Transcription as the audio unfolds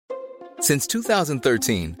Since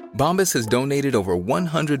 2013, Bombas has donated over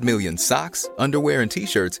 100 million socks, underwear, and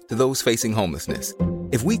T-shirts to those facing homelessness.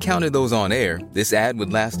 If we counted those on air, this ad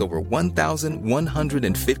would last over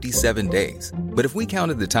 1,157 days. But if we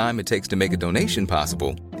counted the time it takes to make a donation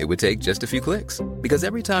possible, it would take just a few clicks. Because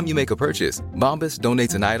every time you make a purchase, Bombas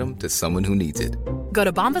donates an item to someone who needs it. Go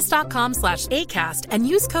to bombas.com/ACAST and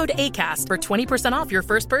use code ACAST for 20% off your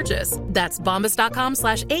first purchase. That's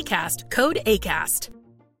bombas.com/ACAST, code ACAST.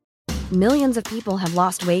 Millions of people have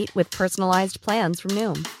lost weight with personalized plans from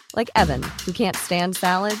Noom. Like Evan, who can't stand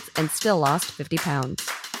salads and still lost 50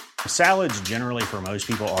 pounds. Salads generally for most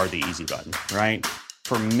people are the easy button, right?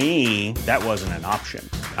 For me, that wasn't an option.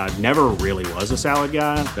 I never really was a salad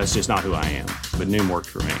guy. That's just not who I am. But Noom worked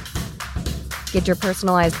for me. Get your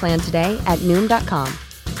personalized plan today at Noom.com.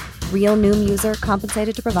 Real Noom user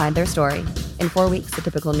compensated to provide their story. In 4 weeks, the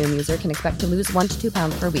typical Noom user can expect to lose 1 to 2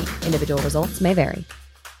 pounds per week. Individual results may vary.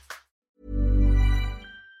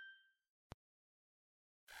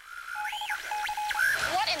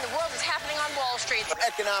 What in the world is happening on Wall Street?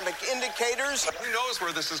 Economic indicators. Who knows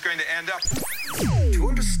where this is going to end up? To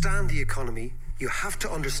understand the economy, you have to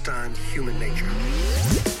understand human nature.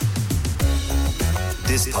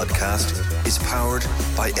 This podcast is powered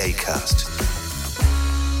by Acast.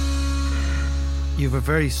 You have a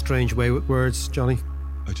very strange way with words, Johnny.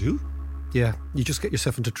 I do? Yeah, you just get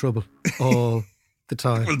yourself into trouble all the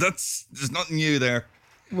time. Well, there's nothing new there.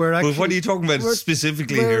 But what are you talking about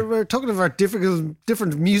specifically here? We're talking about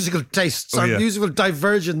different musical tastes, our musical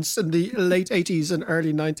divergence in the late 80s and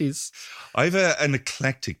early 90s. I have an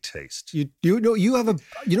eclectic taste. You know what you have?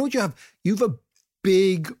 You have a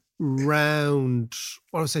big round,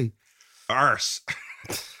 what do I say? Arse.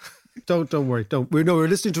 Don't worry. We're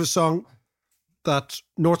listening to a song that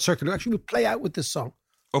North Circular actually will play out with this song.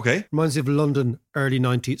 Okay. Reminds me of London, early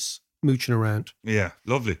 90s, mooching around. Yeah,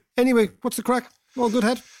 lovely. Anyway, what's the crack? All good,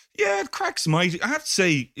 head? Yeah, it cracks mighty. I have to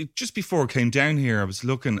say, just before I came down here, I was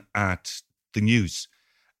looking at the news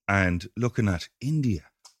and looking at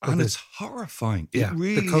India. And it's horrifying. It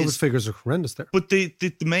really the COVID is. figures are horrendous there. But the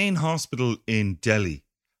main hospital in Delhi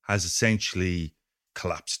has essentially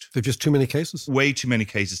collapsed. They've just too many cases? Way too many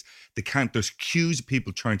cases. There's queues of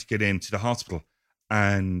people trying to get into the hospital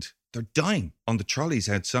and they're dying on the trolleys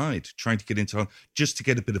outside, trying to get into just to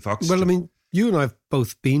get a bit of oxygen. Well, I mean, you and I have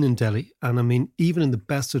both been in Delhi, and I mean, even in the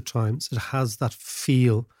best of times, it has that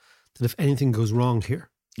feel that if anything goes wrong here,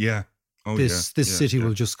 this city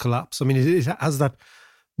will just collapse. I mean, it has that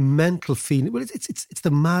mental feeling. Well, it's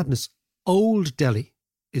the madness. Old Delhi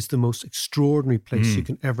is the most extraordinary place you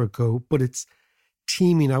can ever go, but it's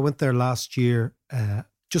teeming. I went there last year,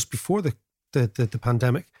 just before the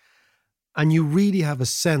pandemic, and you really have a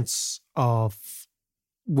sense of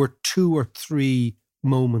we're 2 or 3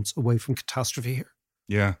 moments away from catastrophe here.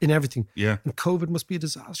 Yeah. In everything. Yeah. And COVID must be a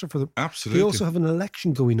disaster for them. Absolutely. They also have an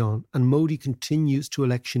election going on, and Modi continues to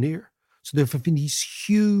electioneer. So there have been these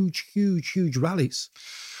huge, huge, huge rallies.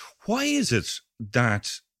 Why is it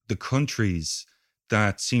that the countries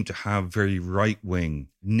that seem to have very right-wing,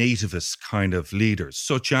 nativist kind of leaders,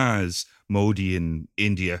 such as Modi in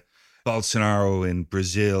India, Bolsonaro in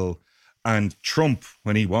Brazil, and Trump,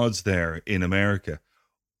 when he was there in America,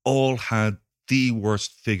 all had the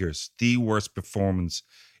worst figures, the worst performance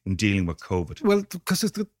in dealing with COVID? Well, because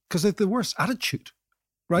it's the worst attitude,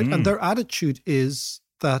 right? And their attitude is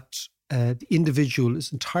that the individual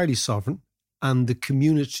is entirely sovereign and the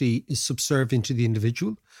community is subservient to the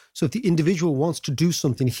individual. So if the individual wants to do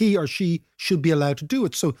something, he or she should be allowed to do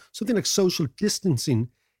it. So something like social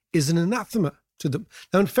distancing is an anathema to them.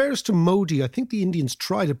 Now, in fairness to Modi, I think the Indians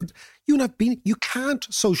tried it, but you can't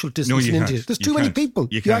social distance in India. There's too many people.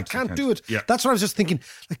 You can't do it. Yeah. That's what I was just thinking.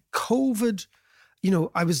 Like COVID,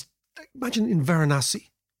 imagine in Varanasi,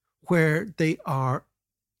 where they are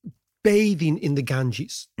bathing in the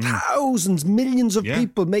Ganges. Thousands, millions of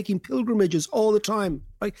people making pilgrimages all the time,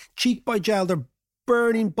 right? Cheek by jowl, they're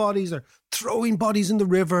burning bodies, they're throwing bodies in the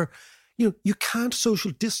river. You can't social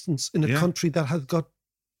distance in a country that has got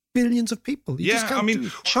billions of people. You just can't do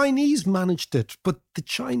it. Chinese managed it, but the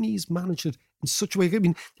Chinese managed it in such a way. I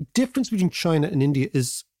mean, the difference between China and India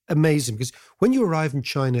is amazing, because when you arrive in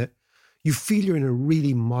China, you feel you're in a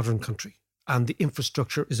really modern country. And the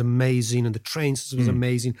infrastructure is amazing, and the train system is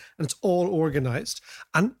amazing, and it's all organized.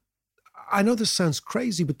 And I know this sounds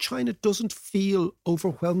crazy, but China doesn't feel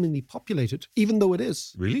overwhelmingly populated, even though it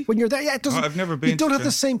is. Really? When you're there, it doesn't. I've never been. You don't have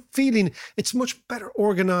the same feeling. It's much better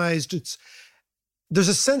organized. There's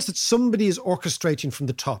a sense that somebody is orchestrating from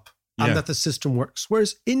the top and that the system works.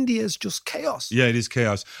 Whereas India is just chaos. Yeah, it is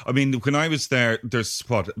chaos. I mean, when I was there, there's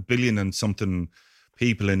 1 billion and something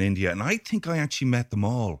people in India, and I think I actually met them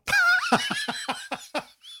all.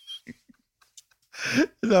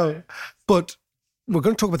 No, but we're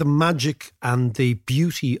going to talk about the magic and the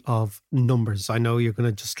beauty of numbers. I know you're going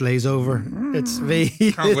to just glaze over. It's me.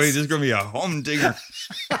 Can't wait. This is going to be a humdinger.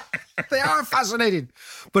 They are fascinating.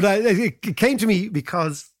 But it came to me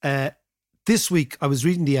because this week I was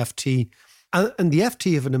reading the FT, and the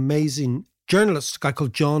FT have an amazing journalist, a guy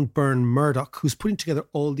called John Byrne Murdoch, who's putting together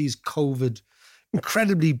all these COVID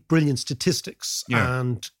incredibly brilliant statistics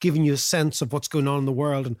and giving you a sense of what's going on in the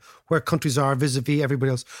world and where countries are vis-a-vis everybody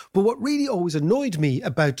else. But what really always annoyed me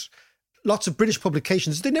about lots of British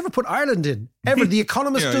publications is they never put Ireland in. Ever. The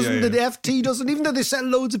Economist doesn't, the FT doesn't, even though they sell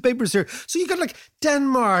loads of papers here. So you got like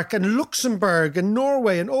Denmark and Luxembourg and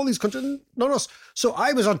Norway and all these countries, none of us. So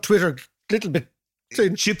I was on Twitter a little bit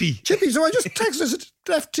saying, Chippy. So I just texted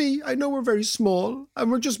FT, I know we're very small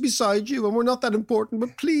and we're just beside you and we're not that important,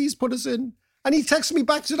 but please put us in. And he texted me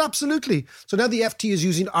back, said, absolutely. So now the FT is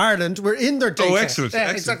using Ireland. We're in their data. Oh, excellent. Yeah,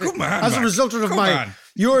 excellent. exactly. Come on, as a result of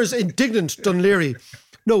yours indignant Dunleary.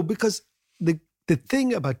 No, because the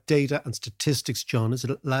thing about data and statistics, John, is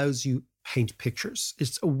it allows you paint pictures.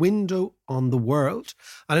 It's a window on the world.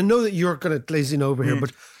 And I know that you're kind of glazing over here,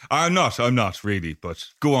 but... I'm not really, but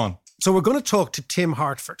go on. So we're going to talk to Tim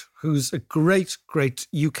Hartford, who's a great, great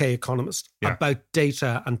UK economist, about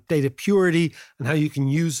data and data purity and how you can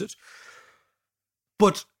use it.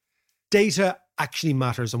 But data actually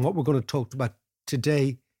matters. And what we're going to talk about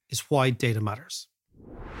today is why data matters.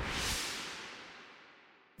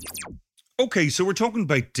 Okay, so we're talking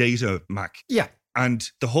about data, Mac. Yeah. And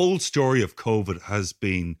the whole story of COVID has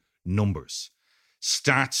been numbers.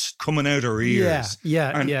 Stats coming out our ears.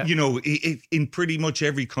 And, you know, in pretty much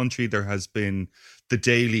every country, there has been the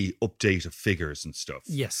daily update of figures and stuff.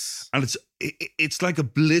 Yes. And it's like a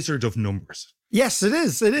blizzard of numbers. Yes, it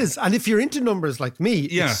is. It is. And if you're into numbers like me,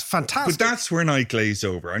 it's fantastic. But that's when I glaze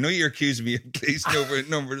over. I know you're accusing me of glazing over at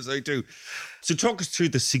numbers. I do. So talk us through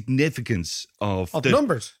the significance of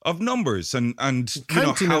numbers. Of numbers and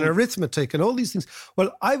counting and arithmetic and all these things.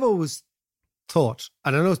 Well, I've always thought,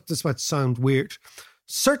 and I know this might sound weird,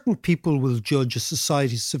 certain people will judge a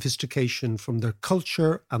society's sophistication from their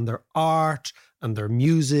culture and their art and their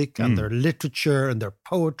music and their literature and their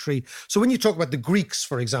poetry. So when you talk about the Greeks,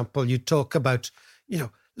 for example, you talk about,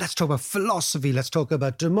 let's talk about philosophy, let's talk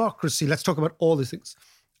about democracy, let's talk about all these things.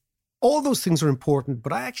 All those things are important,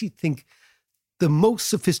 but I actually think the most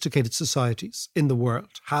sophisticated societies in the world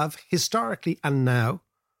have historically and now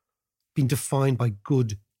been defined by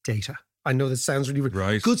good data. I know this sounds really weird.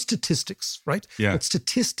 Right. Good statistics, right? Yeah. But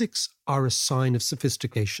statistics are a sign of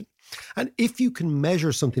sophistication. And if you can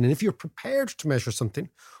measure something, and if you're prepared to measure something,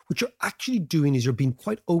 what you're actually doing is you're being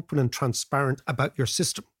quite open and transparent about your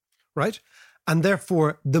system, right? And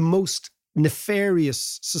therefore, the most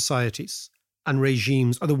nefarious societies and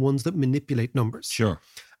regimes are the ones that manipulate numbers. Sure.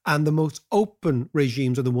 And the most open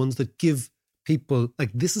regimes are the ones that give people,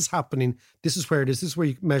 like, this is happening, this is where it is, this is where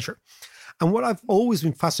you measure. And what I've always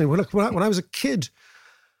been fascinated with, when I was a kid,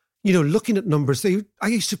 looking at numbers, I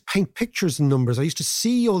used to paint pictures in numbers. I used to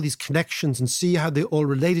see all these connections and see how they all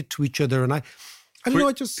related to each other. And I don't know,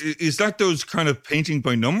 Is that those kind of painting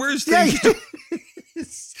by numbers things? Yeah.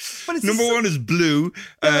 But number 1 is blue.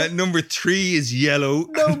 Number 3 is yellow.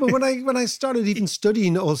 No, but when I started even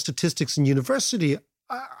studying all statistics in university,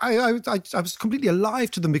 I was completely alive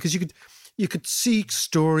to them, because you could see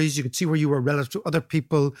stories, you could see where you were relative to other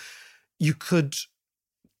people. You could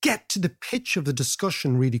get to the pitch of the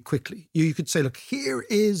discussion really quickly. You could say, look, here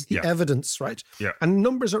is the evidence, right? Yeah. And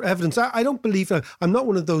numbers are evidence. I don't believe, I'm not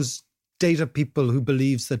one of those data people who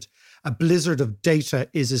believes that a blizzard of data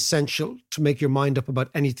is essential to make your mind up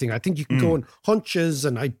about anything. I think you can go on hunches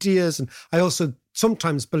and ideas. And I also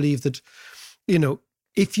sometimes believe that,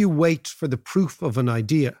 if you wait for the proof of an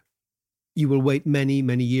idea, you will wait many,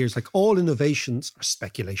 many years. Like, all innovations are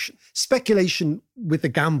speculation. Speculation with a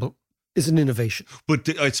gamble is an innovation.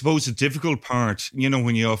 But I suppose the difficult part,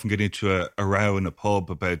 when you often get into a row in a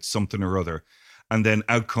pub about something or other, and then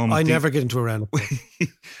out comes... I never get into a row.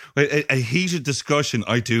 a heated discussion,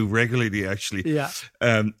 I do regularly, actually. Yeah.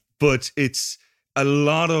 But it's a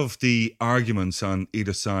lot of the arguments on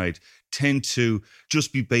either side tend to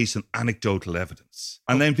just be based on anecdotal evidence.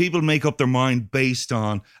 And then people make up their mind based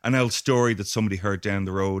on an old story that somebody heard down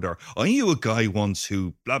the road, or I knew a guy once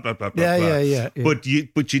who blah, blah, blah, blah, blah. Yeah. But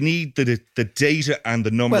you need the data and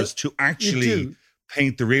the numbers to actually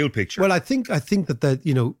paint the real picture. Well, I think that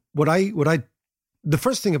the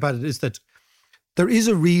first thing about it is that there is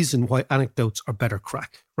a reason why anecdotes are better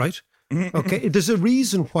crack, right? Okay, there's a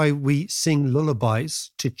reason why we sing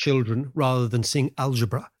lullabies to children rather than sing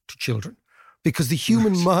algebra to children, Because the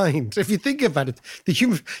human mind, if you think about it, the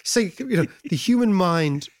human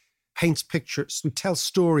mind paints pictures. We tell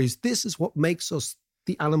stories. This is what makes us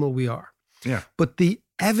the animal we are. Yeah. But the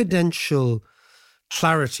evidential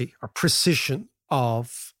clarity or precision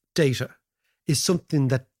of data is something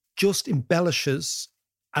that just embellishes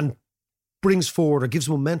and brings forward or gives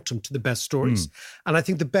momentum to the best stories. And I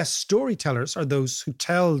think the best storytellers are those who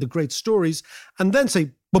tell the great stories and then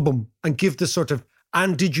say, boom, boom, and give this sort of,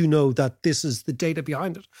 and did you know that this is the data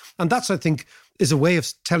behind it? And that's, I think, is a way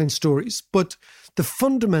of telling stories. But the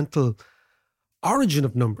fundamental origin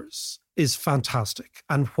of numbers is fantastic.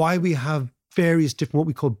 And why we have various different, what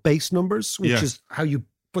we call base numbers, which is how you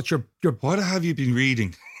put your. What have you been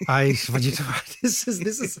reading? This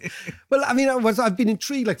is. Well, I mean, I've been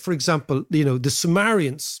intrigued. Like, for example, the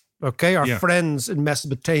Sumerians, okay, our friends in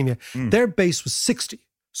Mesopotamia, their base was 60.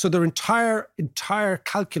 So their entire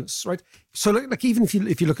calculus, right? So like even if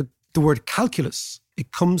you look at the word calculus,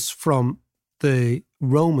 it comes from the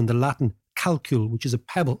Roman, the Latin calcul, which is a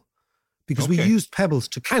pebble, because we used pebbles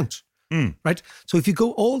to count, right? So if you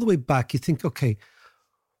go all the way back, you think, okay,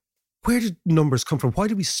 where did numbers come from? Why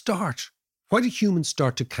did we start? Why did humans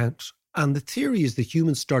start to count? And the theory is that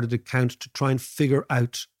humans started to count to try and figure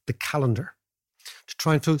out the calendar,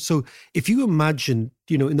 so if you imagine,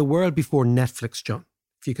 in the world before Netflix, John,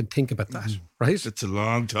 if you can think about that, right? It's a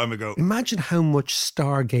long time ago. Imagine how much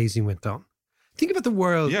stargazing went on. Think about the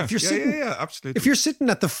world. Yeah, if you're sitting, absolutely. If you're sitting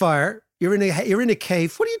at the fire, you're in a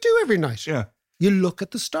cave. What do you do every night? Yeah, you look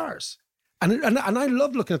at the stars, and I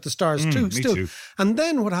love looking at the stars too. Still, too. And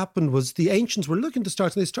then what happened was the ancients were looking at the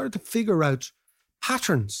stars and they started to figure out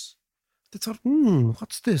patterns. They thought,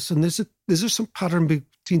 what's this? And is there some pattern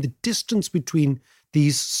between the distance between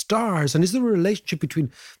these stars, and is there a relationship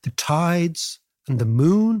between the tides and the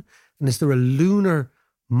moon, and is there a lunar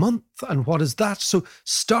month, and what is that? So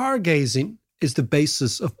stargazing is the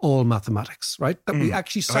basis of all mathematics, right? That we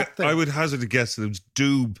actually sat there. I would hazard a guess that it was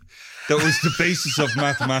Doob that was the basis of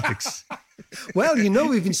mathematics. Well,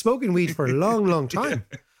 we've been smoking weed for a long, long time.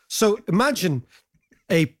 So imagine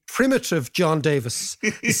a primitive John Davis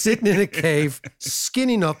sitting in a cave,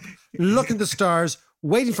 skinning up, looking at the stars,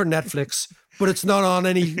 waiting for Netflix, but it's not on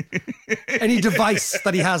any device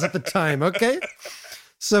that he has at the time, okay?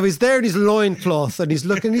 So he's there in his loincloth and he's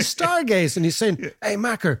looking, he's stargazing, he's saying, hey,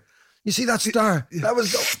 Macker, you see that star? That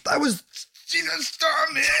was see that star,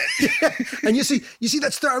 man? And you see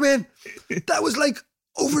that star, man? That was like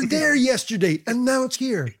over there yesterday and now it's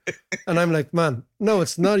here. And I'm like, man, no,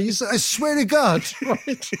 it's not. I swear to God,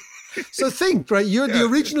 right? So think, right? You're the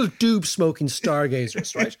original doob smoking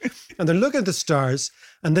stargazers, right? And they're looking at the stars,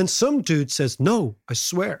 and then some dude says, no, I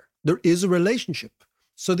swear, there is a relationship.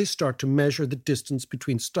 So they start to measure the distance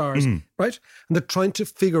between stars, right? And they're trying to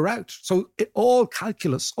figure out. So all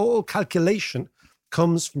calculation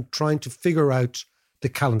comes from trying to figure out the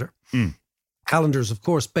calendar. Calendars, of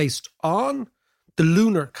course, based on the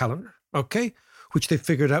lunar calendar, okay? Which they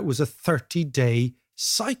figured out was a 30-day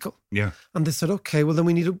cycle. Yeah. And they said, okay, well then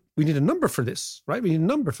we need a number for this, right? We need a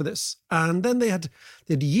number for this. And then they had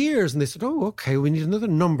years and they said, oh, okay, we need another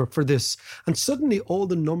number for this. And suddenly all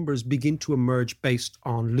the numbers begin to emerge based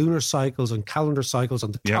on lunar cycles, on calendar cycles,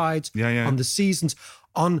 on the tides, on the seasons,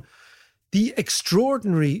 on the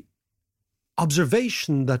extraordinary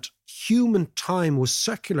observation that human time was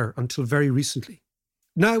circular until very recently.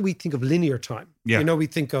 Now we think of linear time. Yeah. We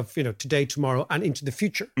think of, today, tomorrow, and into the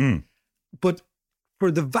future. But for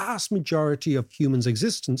the vast majority of humans'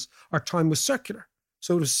 existence, our time was circular.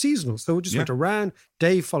 So it was seasonal. So it just went around,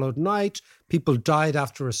 day followed night, people died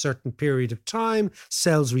after a certain period of time,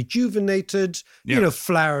 cells rejuvenated,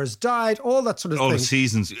 flowers died, all that sort of thing. All the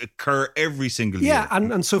seasons occur every single year. Yeah,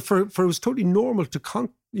 and so for it was totally normal to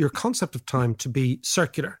your concept of time to be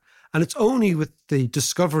circular. And it's only with the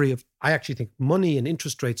discovery of, I actually think, money and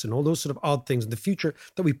interest rates and all those sort of odd things in the future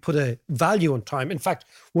that we put a value on time. In fact,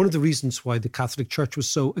 one of the reasons why the Catholic Church was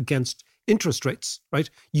so against interest rates, right?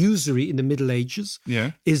 Usury in the Middle Ages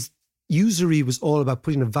is usury was all about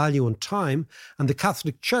putting a value on time. And the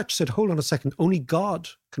Catholic Church said, hold on a second, only God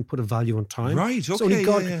can put a value on time. Right, okay. So only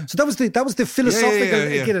God. So that was the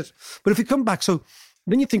philosophical, get it. But if we come back, so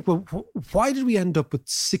then you think, well, why did we end up with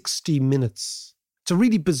 60 minutes? It's a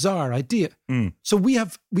really bizarre idea. So we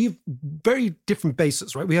have very different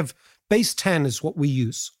bases, right? We have base 10 is what we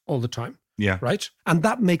use all the time. Yeah. Right? And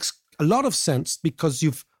that makes a lot of sense because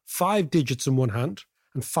you've 5 digits in one hand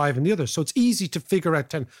and 5 in the other. So it's easy to figure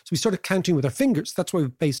out 10. So we started counting with our fingers. That's why we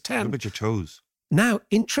have base 10. What about your toes? Now,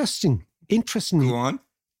 interestingly, Go on.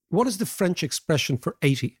 What is the French expression for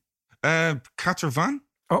 80? 80.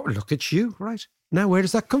 Oh, look at you. Right. Now, where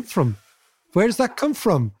does that come from?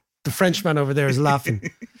 The Frenchman over there is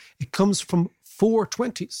laughing. It comes from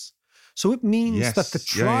 420s. So it means that the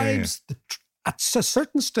tribes, at a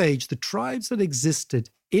certain stage, the tribes that existed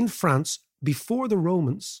in France before the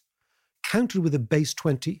Romans counted with a base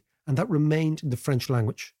 20, and that remained in the French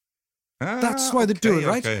language. That's why they do it,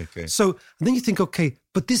 right? Okay. So and then you think, okay,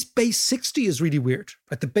 but this base 60 is really weird.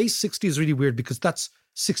 Right? The base 60 is really weird because that's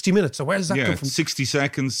 60 minutes. So where does that come from? 60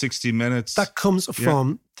 seconds, 60 minutes. That comes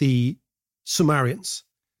from the Sumerians.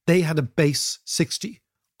 They had a base 60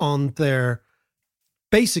 on their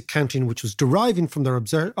basic counting, which was deriving from their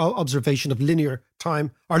observation of linear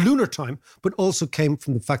time or lunar time, but also came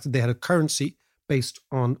from the fact that they had a currency based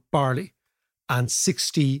on barley. And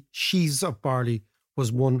 60 sheaves of barley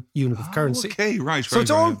was one unit of currency. Okay, right. So it's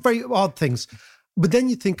all very odd things. But then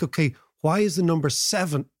you think, okay, why is the number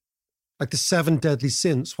 7, like the 7 deadly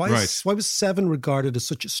sins? Why was 7 regarded as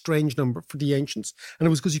such a strange number for the ancients? And it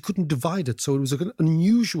was because you couldn't divide it. So it was an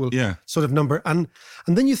unusual sort of number. And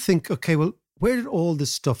then you think, okay, well, where did all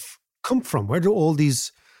this stuff come from? Where did all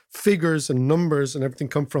these figures and numbers and everything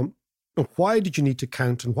come from? And why did you need to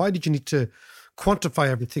count? And why did you need to quantify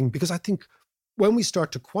everything? Because I think when we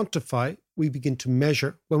start to quantify, we begin to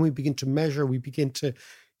measure. When we begin to measure, we begin to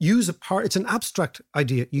use a part. It's an abstract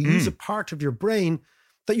idea. You use a part of your brain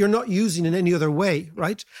that you're not using in any other way,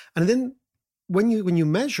 right? And then when you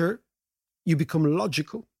measure, you become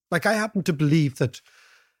logical. Like I happen to believe that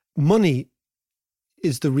money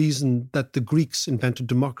is the reason that the Greeks invented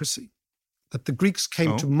democracy. That the Greeks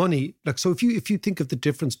came to money. Like so, if you think of the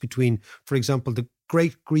difference between, for example, the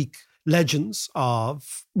great Greek legends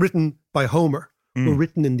written by Homer were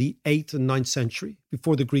written in the 8th and 9th century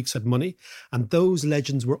before the Greeks had money. And those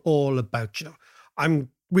legends were all about, I'm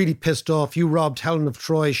really pissed off. You robbed Helen of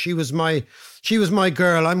Troy. She was my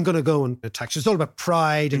girl. I'm going to go and attack. It's all about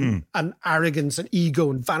pride and arrogance and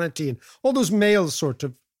ego and vanity and all those male sort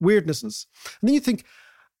of weirdnesses. And then you think,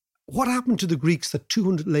 what happened to the Greeks that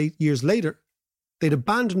 200 years later, they'd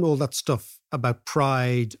abandoned all that stuff about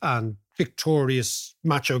pride and victorious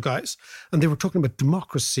macho guys. And they were talking about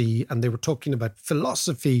democracy and they were talking about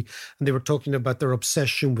philosophy and they were talking about their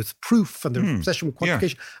obsession with proof and their obsession with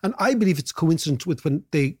quantification. And I believe it's coincident with when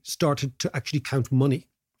they started to actually count money,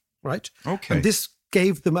 right? Okay. And this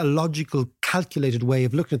gave them a logical, calculated way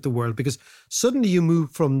of looking at the world because suddenly you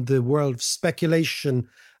move from the world of speculation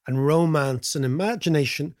and romance and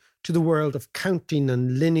imagination to the world of counting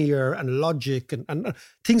and linear and logic and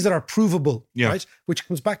things that are provable, right? Which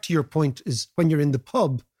comes back to your point is when you're in the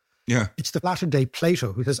pub, it's the latter-day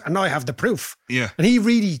Plato who says, and now I have the proof. Yeah. And he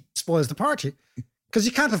really spoils the party because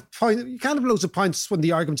you can't have loads of points when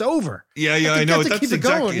the argument's over. I know. That's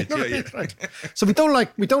exactly it. Right. So we don't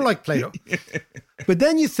like Plato. But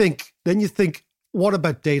then you think, what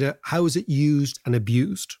about data? How is it used and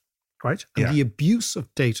abused, right? And the abuse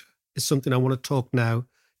of data is something I want to talk now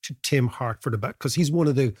to Tim Harford about because he's one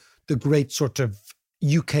of the great sort of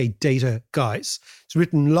UK data guys. He's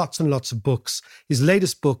written lots and lots of books. His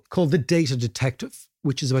latest book called The Data Detective,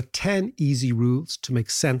 which is about 10 easy rules to make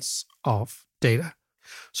sense of data.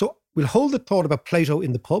 So we'll hold the thought about Plato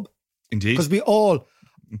in the pub. Indeed. Because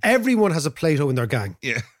everyone has a Plato in their gang.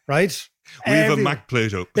 Yeah. Right? We have a Mac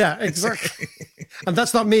Plato. Yeah, exactly. And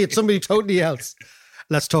that's not me. It's somebody totally else.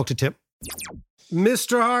 Let's talk to Tim.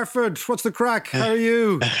 Mr. Harford, what's the crack? How are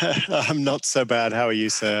you? I'm not so bad. How are you,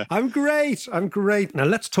 sir? I'm great. Now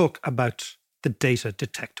let's talk about The Data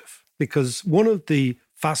Detective, because one of the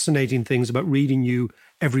fascinating things about reading you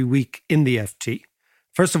every week in the FT,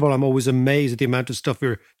 first of all, I'm always amazed at the amount of stuff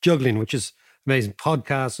you're juggling, which is amazing.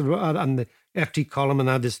 Podcasts and the FT column and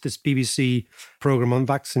now this BBC program on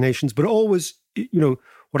vaccinations, but always,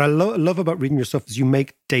 what I love about reading your stuff is you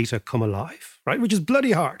make data come alive, right? Which is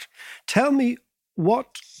bloody hard. Tell me,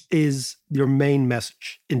 what is your main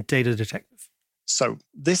message in Data Detective? So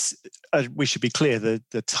this, we should be clear,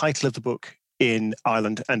 the title of the book in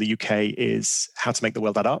Ireland and the UK is How to Make the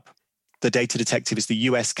World Add Up. The Data Detective is the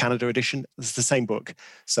US Canada edition. It's the same book.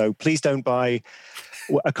 So please don't buy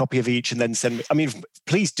a copy of each and then send me. I mean,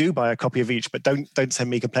 please do buy a copy of each, but don't send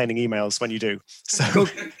me complaining emails when you do. So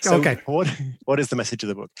okay. What is the message of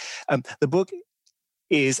the book? The book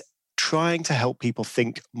is trying to help people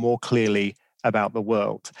think more clearly about the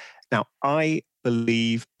world. Now, I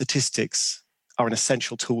believe statistics are an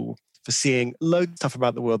essential tool for seeing loads of stuff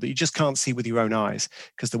about the world that you just can't see with your own eyes,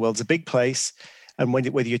 because the world's a big place. And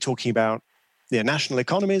whether you're talking about the national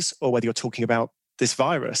economies or whether you're talking about this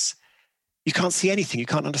virus, you can't see anything. You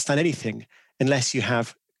can't understand anything unless you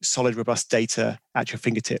have solid, robust data at your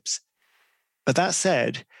fingertips. But that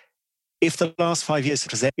said, if the last 5 years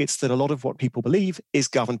present, it's that a lot of what people believe is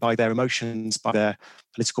governed by their emotions, by their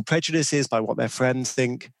political prejudices, by what their friends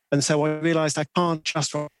think. And so I realized I can't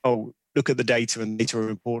just, look at the data and data are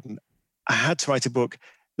important. I had to write a book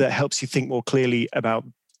that helps you think more clearly about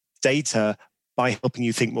data by helping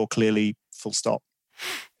you think more clearly, full stop.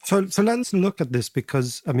 So let's look at this,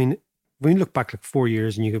 because, I mean, when you look back like 4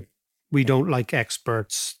 years and we don't like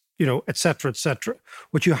experts, et cetera,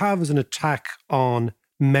 what you have is an attack on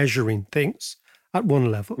measuring things at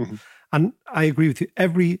one level. Mm-hmm. And I agree with you.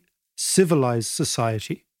 Every civilized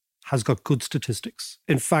society has got good statistics.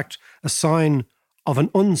 In fact, a sign of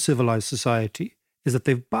an uncivilized society is that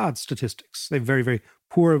they've bad statistics. They've very, very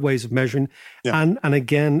poor ways of measuring. Yeah. And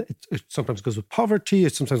again, it sometimes goes with poverty.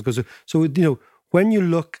 It sometimes goes with... So, when you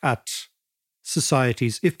look at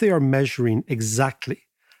societies, if they are measuring exactly,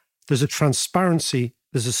 there's a transparency,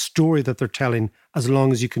 there's a story that they're telling, as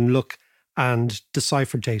long as you can look and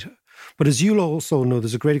decipher data. But as you'll also know,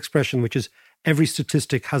 there's a great expression, which is every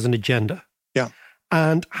statistic has an agenda. Yeah.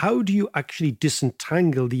 And how do you actually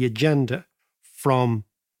disentangle the agenda from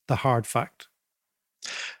the hard fact?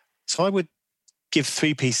 So I would give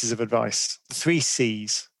 3 pieces of advice, 3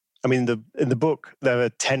 C's. I mean, in the book, there are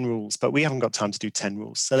 10 rules, but we haven't got time to do 10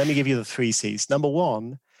 rules. So let me give you the 3 C's. Number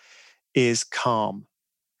 1 is calm.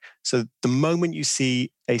 So the moment you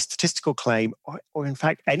see a statistical claim, or in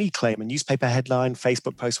fact, any claim, a newspaper headline,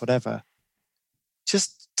 Facebook post, whatever,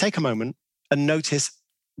 just take a moment and notice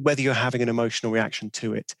whether you're having an emotional reaction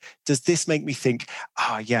to it. Does this make me think,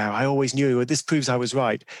 yeah, I always knew, or this proves I was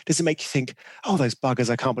right? Does it make you think, those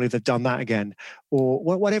buggers, I can't believe they've done that again? Or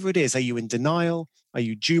whatever it is, are you in denial? Are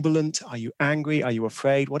you jubilant? Are you angry? Are you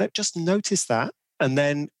afraid? Whatever, just notice that and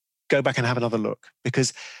then go back and have another look.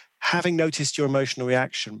 Because having noticed your emotional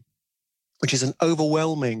reaction, which is an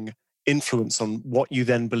overwhelming influence on what you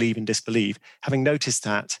then believe and disbelieve, having noticed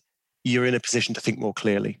that, you're in a position to think more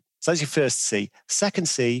clearly. So that's your first C. Second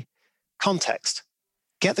C, context.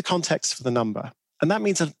 Get the context for the number. And that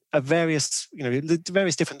means various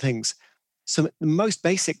different things. So the most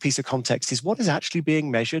basic piece of context is what is actually being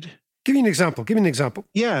measured. Give me an example.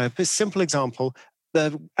 Yeah, a simple example.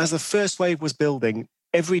 As the first wave was building,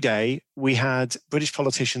 every day we had British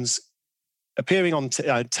politicians appearing on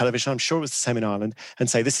television, I'm sure it was the same in Ireland, and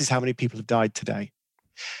say, this is how many people have died today.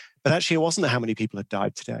 But actually, it wasn't how many people had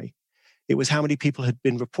died today. It was how many people had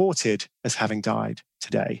been reported as having died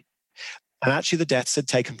today. And actually, the deaths had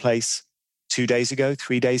taken place 2 days ago,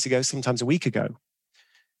 3 days ago, sometimes a week ago.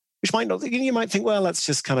 Which you might think, well, that's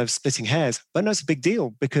just kind of splitting hairs. But no, it's a big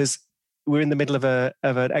deal because we're in the middle of an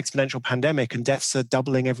exponential pandemic and deaths are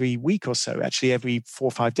doubling every week or so, actually every 4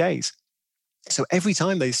 or 5 days. So every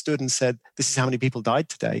time they stood and said, this is how many people died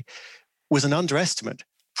today, was an underestimate,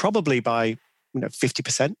 probably by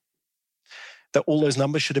 50%, that all those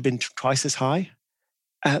numbers should have been twice as high.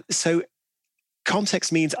 So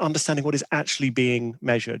context means understanding what is actually being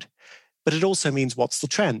measured, but it also means what's the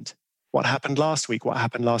trend? What happened last week? What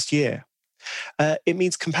happened last year? It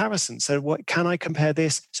means comparison. So what can I compare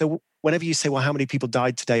this? So whenever you say, well, how many people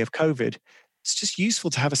died today of COVID? It's just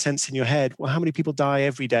useful to have a sense in your head, well, how many people die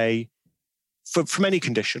every day from any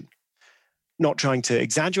condition? Not trying to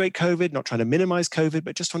exaggerate COVID, not trying to minimize COVID,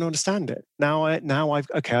 but just trying to understand it.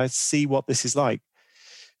 I see what this is like.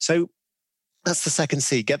 So that's the second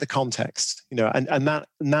C, get the context, and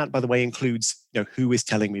that, by the way, includes, who is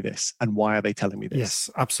telling me this and why are they telling me this? Yes,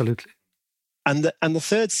 absolutely. And the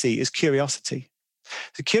third C is curiosity.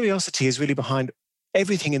 So curiosity is really behind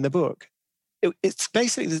everything in the book. It's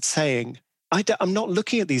basically saying, I'm not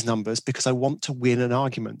looking at these numbers because I want to win an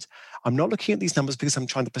argument. I'm not looking at these numbers because I'm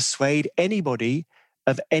trying to persuade anybody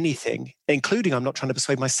of anything, including I'm not trying to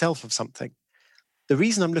persuade myself of something. The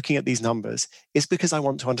reason I'm looking at these numbers is because I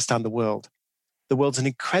want to understand the world. The world's an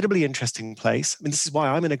incredibly interesting place. I mean, this is why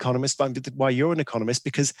I'm an economist, why you're an economist,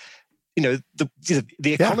 because the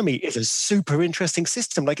economy is a super interesting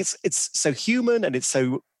system. Like it's so human and it's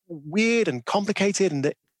so weird and complicated, and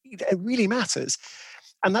it really matters.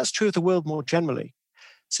 And that's true of the world more generally.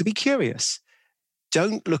 So be curious.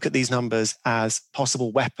 Don't look at these numbers as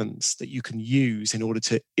possible weapons that you can use in order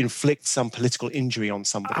to inflict some political injury on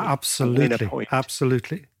somebody.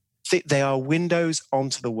 Absolutely. They are windows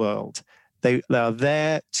onto the world. They are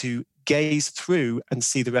there to gaze through and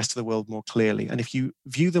see the rest of the world more clearly. And if you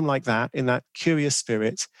view them like that, in that curious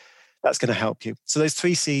spirit, that's going to help you. So those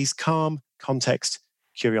 3 C's, calm, context,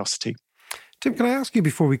 curiosity. Tim, can I ask you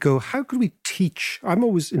before we go, how could we teach? I'm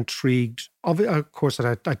always intrigued. Of course,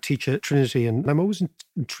 I teach at Trinity, and I'm always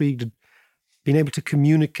intrigued in being able to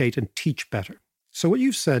communicate and teach better. So what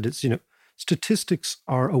you've said is, statistics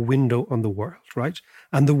are a window on the world, right?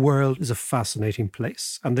 And the world is a fascinating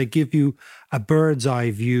place. And they give you a bird's eye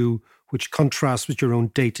view which contrasts with your own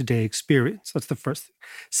day-to-day experience. That's the first thing.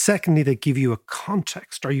 Secondly, they give you a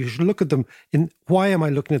context, or you should look at them in, why am I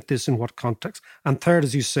looking at this in what context? And third,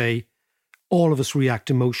 as you say, all of us react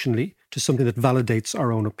emotionally to something that validates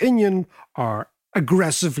our own opinion or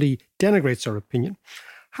aggressively denigrates our opinion.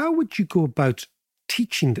 How would you go about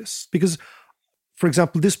teaching this? Because, for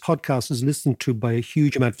example, this podcast is listened to by a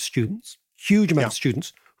huge amount of students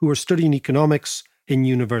who are studying economics in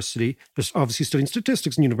university. There's obviously studying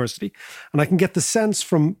statistics in university. And I can get the sense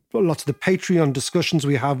from lots of the Patreon discussions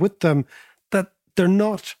we have with them that they're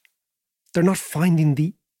not finding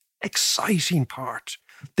the exciting part.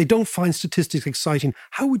 They don't find statistics exciting.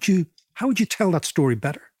 How would you tell that story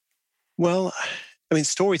better? Well, I mean,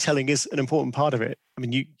 storytelling is an important part of it. I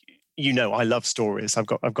mean, you know, I love stories. I've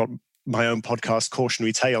got my own podcast,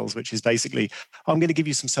 Cautionary Tales, which is basically, I'm going to give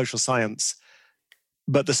you some social science,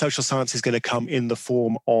 but the social science is going to come in the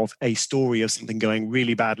form of a story of something going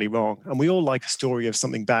really badly wrong. And we all like a story of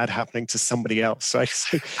something bad happening to somebody else, right?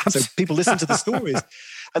 So people listen to the stories.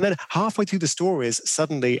 And then halfway through the stories,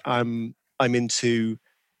 suddenly I'm into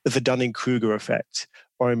the Dunning-Kruger effect,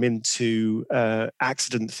 or I'm into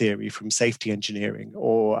accident theory from safety engineering,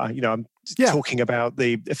 or I'm talking about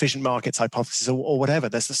the efficient markets hypothesis, or whatever.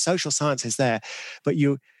 There's the social sciences there, but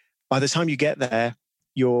by the time you get there,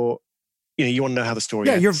 you want to know how the story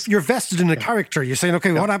ends. You're vested in a character. You're saying,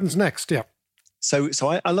 okay, what happens next? Yeah. So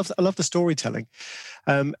I love the storytelling,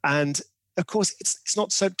 and of course it's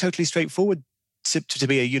not so totally straightforward to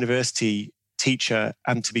be a university teacher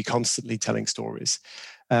and to be constantly telling stories.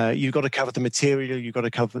 You've got to cover the material, you've got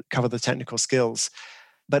to cover the technical skills.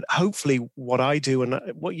 But hopefully what I do and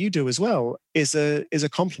what you do as well is a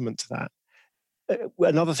complement to that.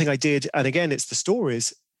 Another thing I did, and again, it's the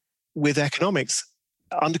stories with economics.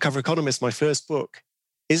 Undercover Economist, my first book,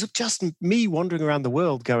 is just me wandering around the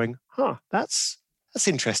world going, that's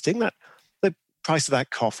interesting. That the price of that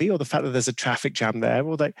coffee, or the fact that there's a traffic jam there,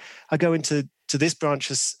 or that I go into this branch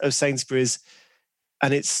of Sainsbury's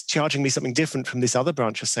and it's charging me something different from this other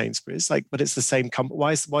branch of Sainsbury's, but it's the same company.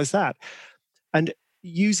 Why is that? And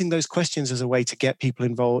using those questions as a way to get people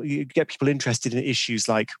involved, get people interested in issues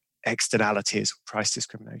like externalities, price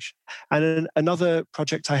discrimination. And another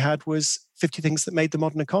project I had was 50 Things That Made the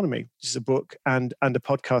Modern Economy, which is a book and a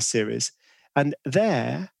podcast series. And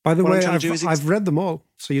there, by the way, I've read them all,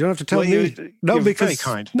 so you don't have to tell me. You're very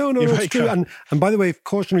kind. No, it's true. And by the way,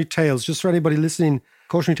 Cautionary Tales, just for anybody listening,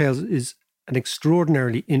 Cautionary Tales is an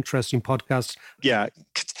extraordinarily interesting podcast. Yeah,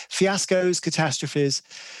 fiascos, catastrophes,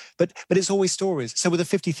 but it's always stories. So with the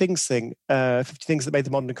 50 Things thing, 50 Things That Made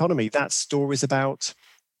the Modern Economy, that's stories about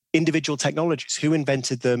individual technologies, who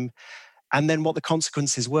invented them, and then what the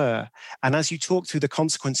consequences were. And as you talk through the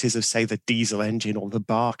consequences of, say, the diesel engine or the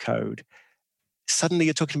barcode, suddenly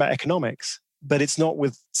you're talking about economics, but it's not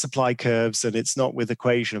with supply curves and it's not with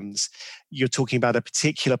equations. You're talking about a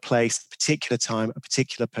particular place, a particular time, a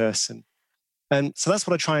particular person. And so that's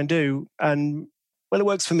what I try and do. And well, it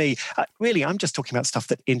works for me. Really, I'm just talking about stuff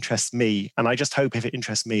that interests me. And I just hope if it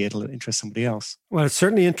interests me, it'll interest somebody else. Well, it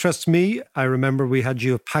certainly interests me. I remember we had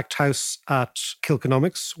you a packed house at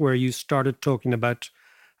Kilconomics, where you started talking about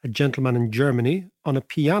a gentleman in Germany on a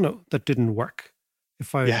piano that didn't work.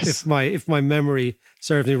 If my memory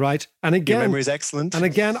serves me right. And again, your memory is excellent. And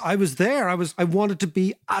again, I was there. I wanted to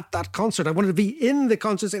be at that concert. I wanted to be in the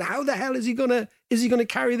concert, saying, how the hell is he gonna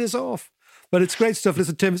carry this off? But it's great stuff.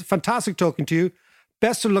 Listen, Tim, it's fantastic talking to you.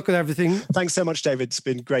 Best of luck with everything. Thanks so much, David. It's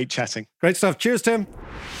been great chatting. Great stuff. Cheers, Tim.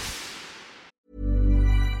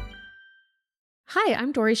 Hi,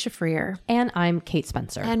 I'm Dori Shafrir. And I'm Kate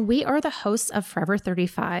Spencer. And we are the hosts of Forever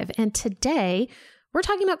 35. And today, we're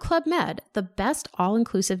talking about Club Med, the best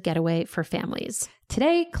all-inclusive getaway for families.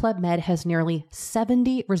 Today, Club Med has nearly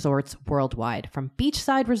 70 resorts worldwide, from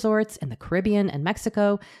beachside resorts in the Caribbean and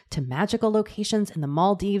Mexico, to magical locations in the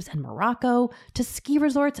Maldives and Morocco, to ski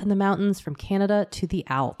resorts in the mountains from Canada to the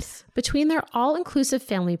Alps. Between their all-inclusive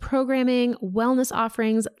family programming, wellness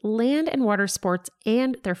offerings, land and water sports,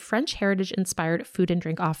 and their French heritage-inspired food and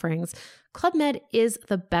drink offerings, Club Med is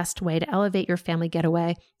the best way to elevate your family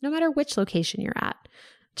getaway, no matter which location you're at.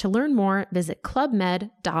 To learn more, visit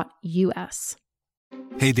clubmed.us.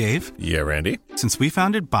 Hey, Dave. Yeah, Randy. Since we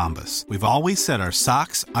founded Bombas, we've always said our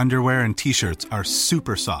socks, underwear, and T-shirts are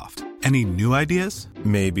super soft. Any new ideas?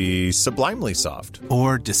 Maybe sublimely soft.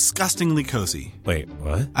 Or disgustingly cozy. Wait,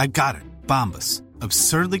 what? I got it. Bombas.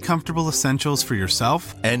 Absurdly comfortable essentials for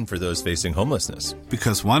yourself and for those facing homelessness.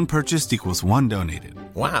 Because one purchased equals one donated.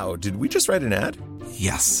 Wow, did we just write an ad?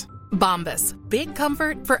 Yes. Bombas. Big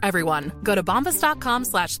comfort for everyone. Go to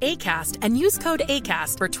bombas.com/ACAST and use code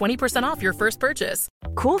ACAST for 20% off your first purchase.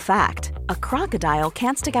 Cool fact, a crocodile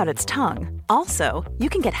can't stick out its tongue. Also, you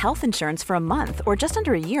can get health insurance for a month or just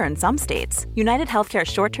under a year in some states. United Healthcare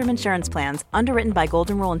short-term insurance plans, underwritten by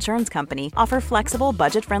Golden Rule Insurance Company, offer flexible,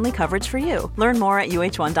 budget-friendly coverage for you. Learn more at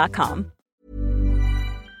UH1.com.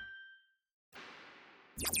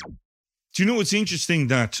 Do you know what's interesting?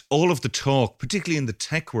 That all of the talk, particularly in the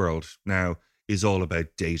tech world now, is all about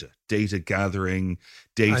data gathering,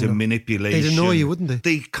 data manipulation. They'd annoy you, wouldn't they?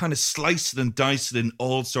 They kind of slice it and dice it in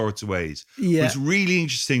all sorts of ways. Yeah. It's really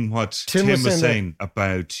interesting what Tim was saying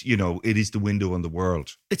about, it is the window on the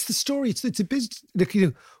world. It's the story. It's a bit, like,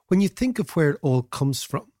 when you think of where it all comes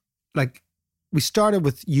from, like, we started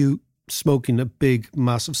with you smoking a big,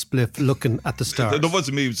 massive spliff, looking at the stars. That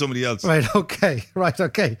wasn't me, it was somebody else. Right, okay.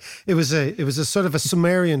 It was a sort of a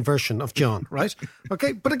Sumerian version of John, right?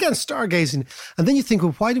 Okay, but again, stargazing. And then you think,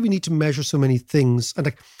 well, why do we need to measure so many things? And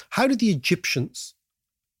like, how did the Egyptians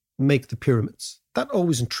make the pyramids? That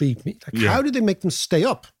always intrigued me. Like, how did they make them stay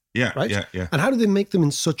up? Yeah, right? Yeah. And how do they make them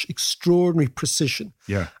in such extraordinary precision?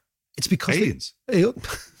 Yeah. It's because aliens.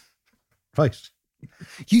 Right.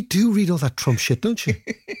 You do read all that Trump shit, don't you?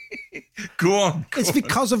 Go on. It's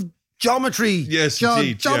because of geometry. Yes, John,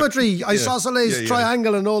 indeed. geometry, isosceles,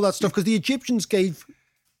 triangle and all that stuff, because the Egyptians gave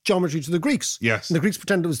geometry to the Greeks. Yes. And the Greeks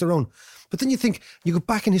pretended it was their own. But then you go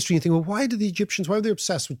back in history and you think, well, why were they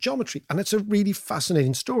obsessed with geometry? And it's a really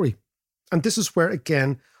fascinating story. And this is where,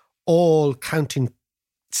 again, all counting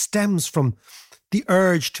stems from the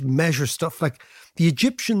urge to measure stuff. Like, the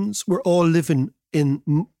Egyptians were all living in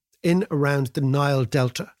around the Nile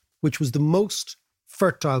Delta, which was the most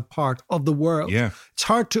fertile part of the world. Yeah. It's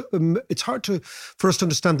hard for us to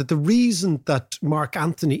understand that the reason that Mark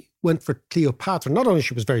Antony went for Cleopatra, not only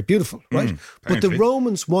she was very beautiful, right? But the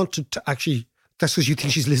Romans wanted to actually, that's because you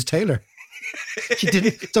think she's Liz Taylor. She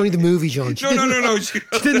didn't, it's only the movie, John. No. She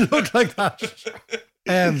didn't look like that.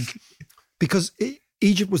 Because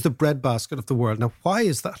Egypt was the breadbasket of the world. Now, why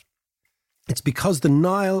is that? It's because the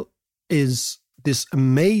Nile is this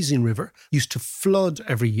amazing river, used to flood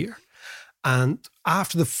every year. And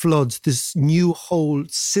after the floods, this new whole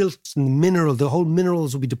silt and the whole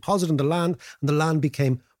minerals would be deposited in the land, and the land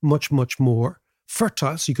became much, much more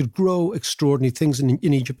fertile. So you could grow extraordinary things in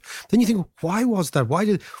Egypt. Then you think, why was that? Why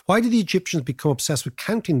did the Egyptians become obsessed with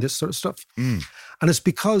counting this sort of stuff? And it's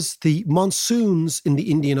because the monsoons in the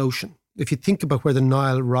Indian Ocean, if you think about where the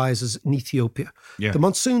Nile rises in Ethiopia, the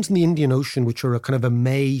monsoons in the Indian Ocean, which are a kind of a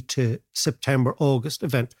May to September, August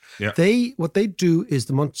event, what they do is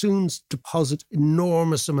the monsoons deposit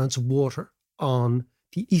enormous amounts of water on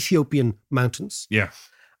the Ethiopian mountains. Yeah.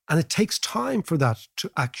 And it takes time for that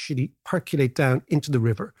to actually percolate down into the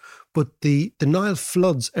river. But the Nile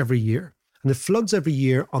floods every year, and it floods every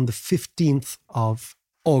year on the 15th of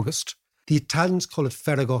August. The Italians call it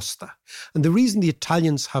Ferragosta. And the reason the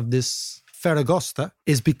Italians have this Ferragosta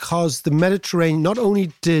is because the Mediterranean, not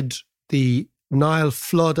only did the Nile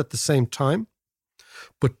flood at the same time,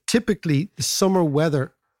 but typically the summer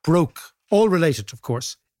weather broke, all related, of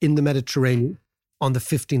course, in the Mediterranean on the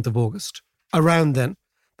 15th of August. Around then,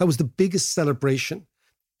 that was the biggest celebration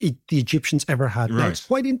the Egyptians ever had. Right. Now, it's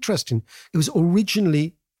quite interesting. It was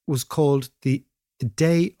originally called the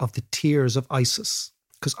Day of the Tears of Isis,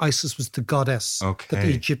 because Isis was the goddess that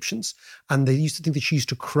the Egyptians, and they used to think that she used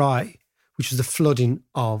to cry, which was the flooding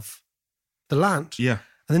of the land. Yeah.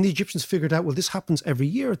 And then the Egyptians figured out, well, this happens every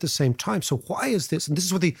year at the same time. So why is this? And this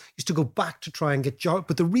is what they used to go back to try and get.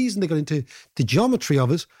 But the reason they got into the geometry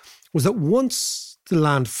of it was that once the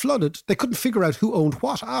land flooded, they couldn't figure out who owned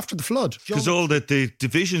what after the flood. Because all the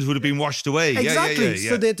divisions would have been washed away. Exactly.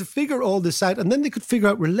 Yeah. So they had to figure all this out. And then they could figure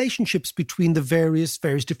out relationships between the various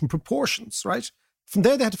different proportions, right? From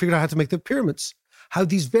there, they had to figure out how to make the pyramids, how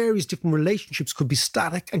these various different relationships could be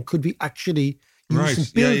static and could be actually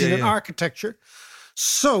used in building and architecture.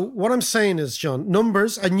 So what I'm saying is, John,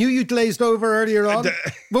 numbers, I knew you glazed over earlier on,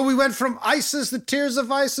 but we went from Isis, the tears of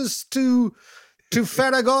Isis, to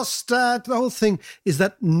Ferragosta. The whole thing is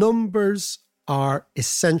that numbers are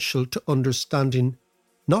essential to understanding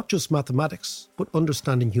not just mathematics, but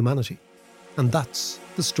understanding humanity. And that's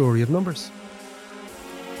the story of numbers.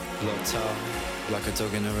 Locked out like a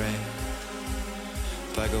dog in the rain,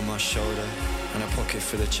 bag on my shoulder and a pocket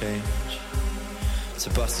full of change, to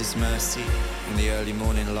bust his mercy in the early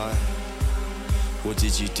morning light. What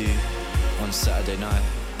did you do on Saturday night?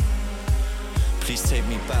 Please take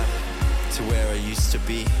me back to where I used to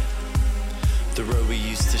be, the road we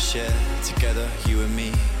used to share together, you and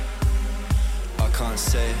me. I can't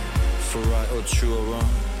say for right or true or wrong,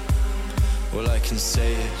 All I can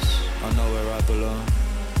say is, I know where I belong.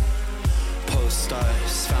 Post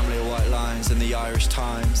ice, family of white lines, and the Irish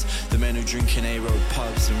Times. The men who drink in A-road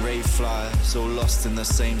pubs and rave flyers, all lost in the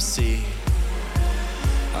same sea.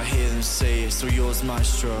 I hear them say, it's all yours,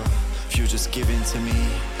 maestro. If you just give in to me,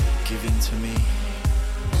 give in to me.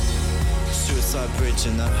 Suicide bridge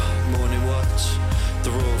in the morning watch. The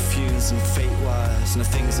raw fumes and fate wires, and the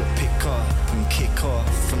things that pick up and kick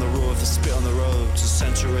off. From the roar of the spit on the road to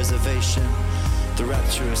Central Reservation. The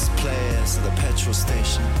rapturous players at the petrol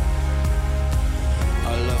station.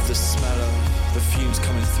 I love the smell of the fumes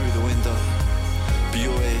coming through the window, but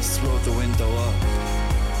you always rolled the window up.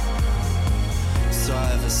 So I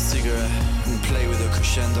have a cigarette and play with a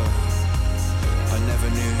crescendo. I never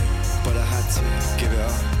knew, but I had to give it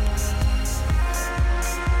up.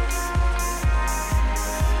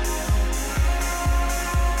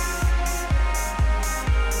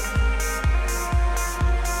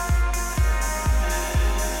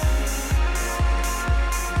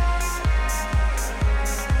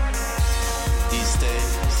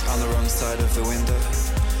 Side of the window,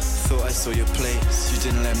 thought I saw your place, you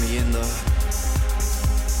didn't let me in though.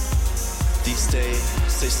 These days,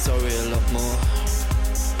 say sorry a lot more.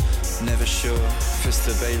 Never sure if it's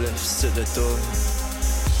the bailiffs at the door,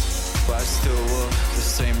 but I still walk the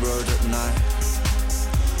same road at night.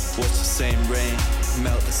 Watch the same rain,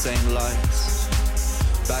 melt the same lights.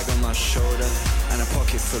 Bag on my shoulder and a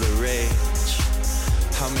pocket full of rage.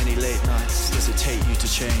 How many late nights does it take you to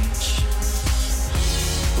change?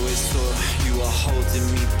 Always thought you were holding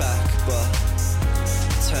me back, but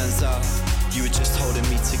turns out you were just holding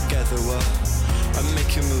me together. Well, I make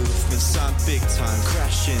a move and sound big time,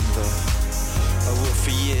 crashing though. I walked for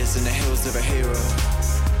years in the hills of a hero.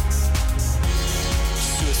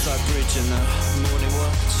 Suicide bridge in the morning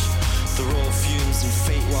watch. The raw fumes and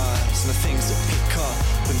fate wires, and the things that pick up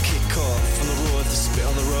and kick off. From the roar of the spit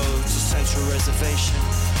on the road to Central Reservation.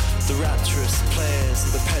 The rapturous players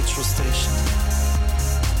at the petrol station.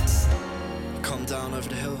 Come down over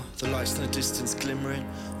the hill, the lights in the distance glimmering,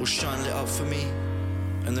 all shine lit up for me,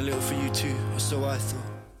 and a little for you too, or so I thought.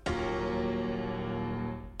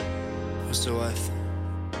 Or so I thought.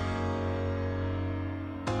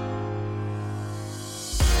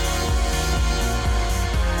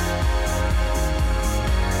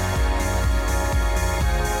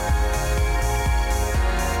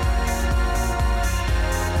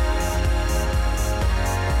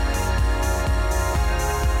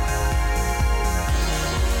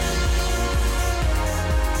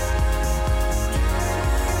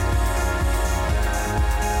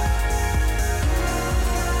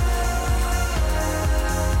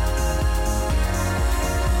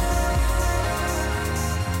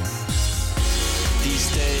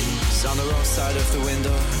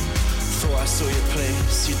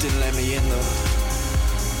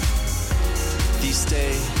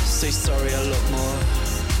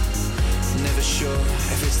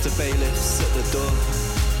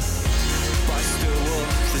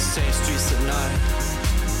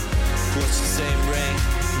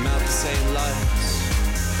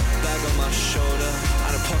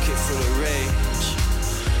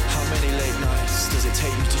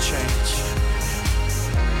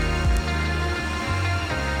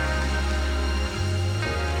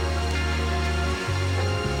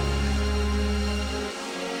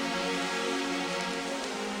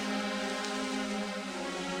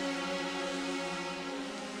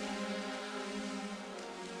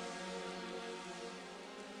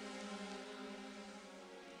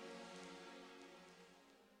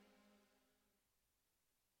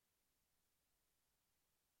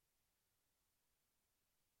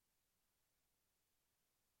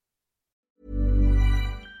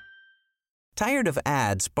 Tired of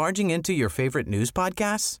ads barging into your favorite news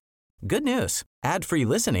podcasts? Good news. Ad-free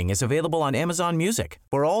listening is available on Amazon Music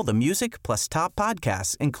for all the music plus top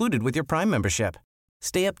podcasts included with your Prime membership.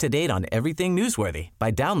 Stay up to date on everything newsworthy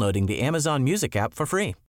by downloading the Amazon Music app for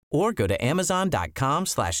free or go to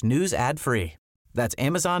amazon.com/news ad free. That's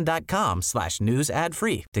amazon.com/news ad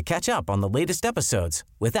free to catch up on the latest episodes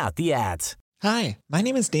without the ads. Hi, my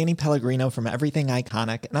name is Danny Pellegrino from Everything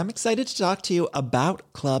Iconic, and I'm excited to talk to you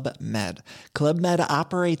about Club Med. Club Med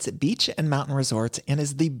operates beach and mountain resorts and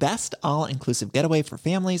is the best all-inclusive getaway for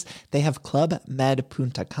families. They have Club Med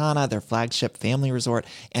Punta Cana, their flagship family resort,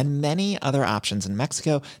 and many other options in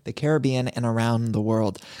Mexico, the Caribbean, and around the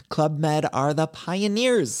world. Club Med are the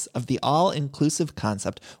pioneers of the all-inclusive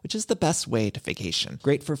concept, which is the best way to vacation.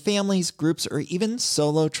 Great for families, groups, or even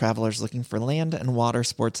solo travelers looking for land and water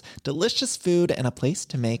sports, delicious food, food, and a place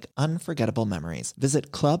to make unforgettable memories.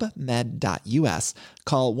 Visit clubmed.us,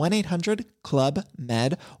 call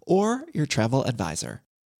 1-800-CLUB-MED, or your travel advisor.